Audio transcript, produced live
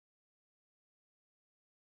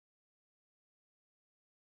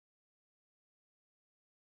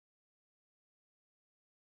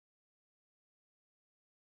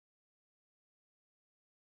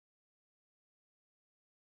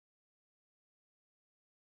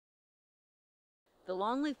The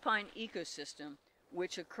longleaf pine ecosystem,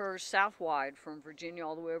 which occurs southwide from Virginia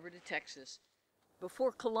all the way over to Texas,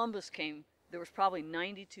 before Columbus came, there was probably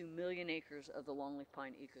 92 million acres of the longleaf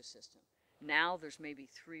pine ecosystem. Now there's maybe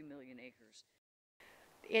 3 million acres.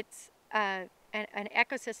 It's an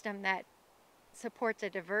ecosystem that supports a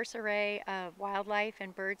diverse array of wildlife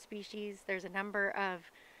and bird species. There's a number of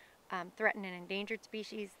threatened and endangered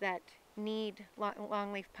species that need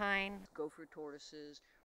longleaf pine. Gopher tortoises,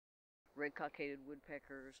 red-cockaded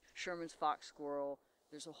woodpeckers, Sherman's fox squirrel.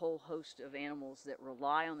 There's a whole host of animals that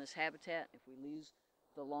rely on this habitat. If we lose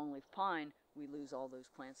the longleaf pine, we lose all those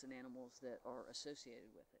plants and animals that are associated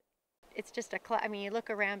with it. It's just I mean, you look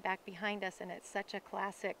around back behind us and it's such a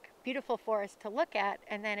classic, beautiful forest to look at,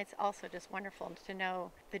 and then it's also just wonderful to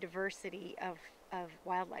know the diversity of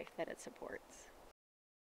wildlife that it supports.